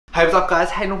Hey, what's up guys,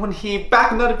 Hayden Huynh here,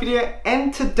 back with another video,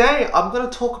 and today I'm going to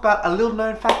talk about a little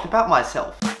known fact about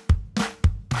myself.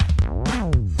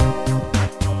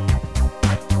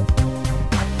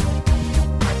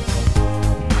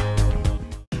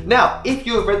 Now, if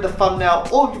you have read the thumbnail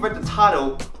or if you've read the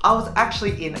title, I was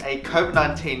actually in a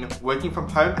COVID-19 working from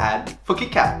home ad for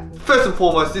KitKat. First and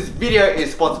foremost, this video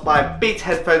is sponsored by Beats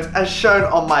headphones as shown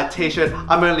on my t-shirt.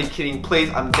 I'm only kidding, please,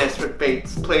 I'm desperate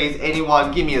Beats. Please,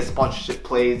 anyone, give me a sponsorship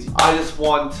please. I just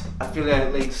want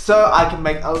affiliate links so I can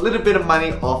make a little bit of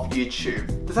money off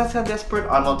YouTube. Does that sound desperate?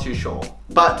 I'm not too sure.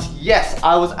 But yes,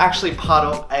 I was actually part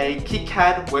of a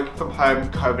KitKat working from home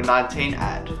COVID-19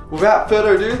 ad. Without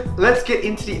further ado, let's get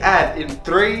into the ad in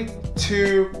 3,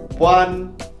 2,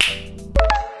 1.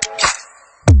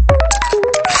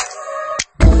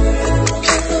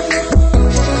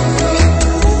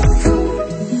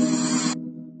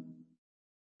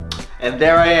 And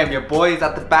there I am, your boy is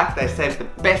at the back. They saved the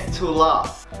best till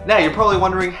last. Now you're probably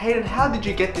wondering, Hayden, how did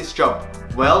you get this job?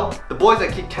 Well, the boys at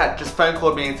KitKat just phone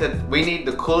called me and said we need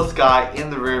the coolest guy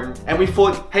in the room, and we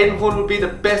thought Hayden Huynh would be the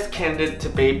best candidate to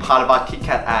be part of our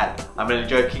KitKat ad. I'm only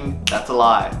joking, that's a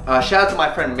lie. Shout out to my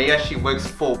friend Mia, she works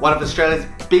for one of Australia's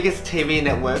biggest TV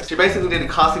networks. She basically did a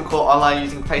casting call online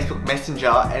using Facebook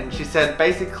Messenger, and she said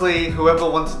basically whoever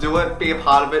wants to do it, be a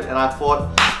part of it, and I thought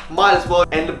might as well.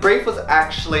 And the brief was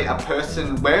actually a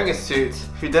person wearing a suit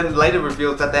who then later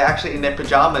reveals that they're actually in their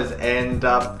pajamas and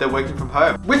they're working from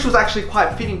home. Which was actually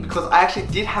quite fitting because I actually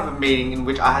did have a meeting in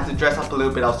which I had to dress up a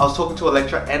little bit. I was talking to a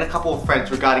lecturer and a couple of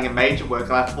friends regarding a major work,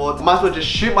 and I thought I might as well just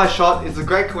shoot my shot. It's a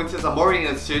great coincidence, I'm already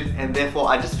in a suit, and therefore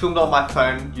I just filmed on my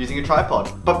phone using a tripod.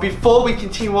 But before we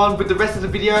continue on with the rest of the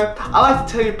video, I'd like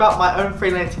to tell you about my own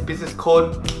freelancing business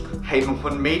called Hayden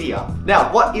Huynh Media.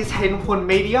 Now, what is Hayden Huynh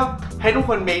Media? Hayden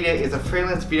Huynh Media is a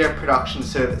freelance video production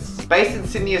service. Based in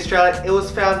Sydney, Australia, it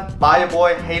was founded by your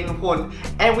boy Hayden Huynh,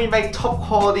 and we make top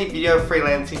quality video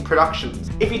freelancing productions.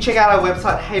 If you check out our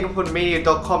website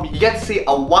haydenhuynhmedia.com, you get to see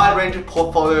a wide range of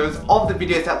portfolios of the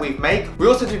videos that we make. We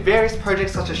also do various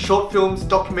projects such as short films,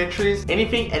 documentaries,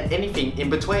 anything and anything in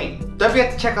between. Don't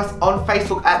forget to check us on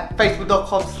Facebook at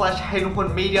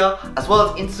facebook.com/haydenhuynhmedia, as well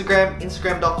as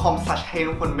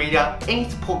instagram.com/haydenhuynhmedia. Any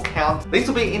support counts. Links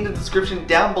will be in the description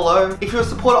down below. If you're a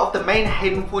supporter of the main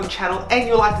Hayden Huynh channel and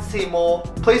you'd like to see more,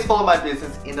 please follow my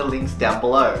business in the links down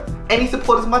below. Any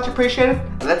support is much appreciated,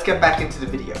 and let's get back into the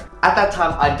video. At that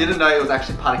time, I didn't know it was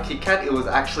actually part of KitKat. It was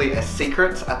actually a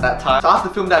secret at that time. So after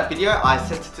filming that video, I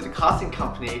sent it to the casting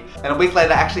company, and a week later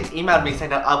they actually emailed me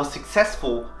saying that I was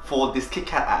successful for this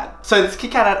KitKat ad. So this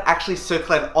KitKat ad actually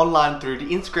circulated online through the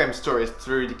Instagram stories,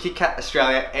 through the KitKat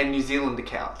Australia and New Zealand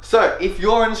account. So if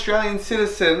you're an Australian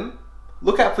citizen,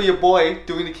 look out for your boy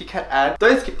doing the KitKat ad.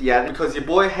 Don't skip the ad because your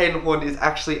boy Hayden Huynh is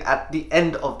actually at the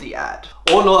end of the ad.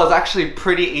 All in all, it was actually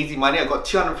pretty easy money. I got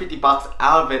 250 bucks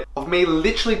out of it, of me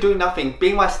literally doing nothing,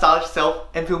 being my stylish self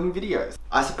and filming videos.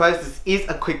 I suppose this is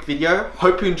a quick video.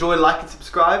 Hope you enjoy, like and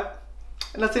subscribe,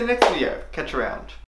 and I'll see you in the next video. Catch you around.